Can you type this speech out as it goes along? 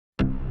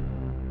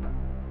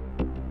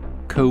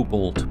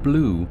Cobalt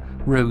blue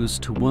rose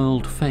to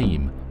world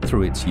fame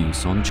through its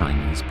use on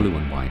Chinese blue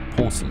and white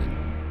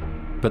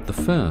porcelain. But the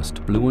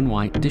first blue and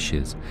white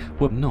dishes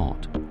were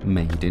not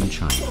made in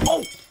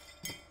China.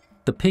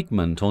 The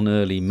pigment on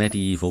early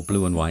medieval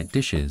blue and white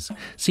dishes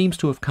seems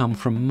to have come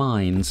from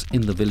mines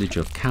in the village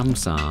of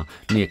Kamsar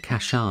near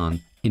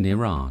Kashan in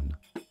Iran.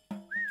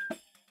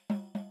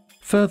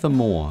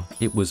 Furthermore,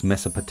 it was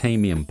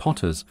Mesopotamian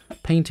potters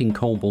painting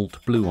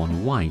cobalt blue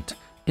on white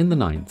in the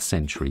 9th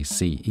century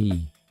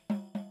CE.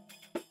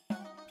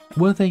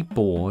 Were they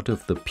bored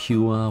of the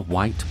pure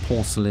white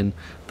porcelain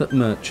that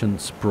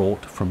merchants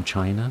brought from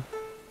China?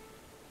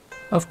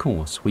 Of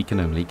course, we can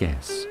only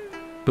guess.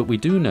 But we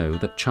do know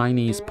that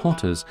Chinese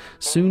potters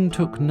soon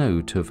took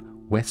note of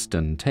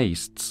Western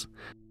tastes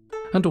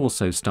and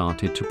also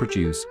started to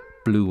produce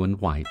blue and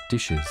white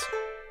dishes.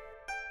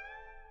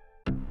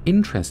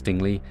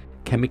 Interestingly,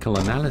 chemical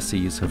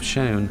analyses have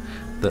shown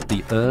that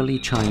the early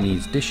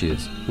Chinese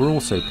dishes were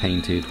also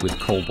painted with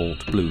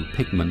cobalt blue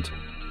pigment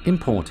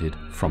imported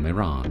from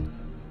Iran.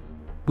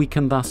 We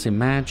can thus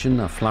imagine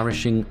a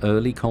flourishing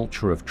early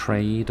culture of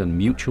trade and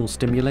mutual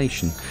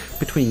stimulation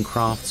between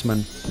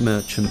craftsmen,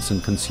 merchants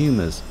and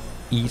consumers,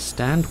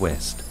 east and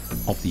west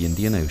of the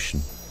Indian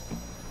Ocean.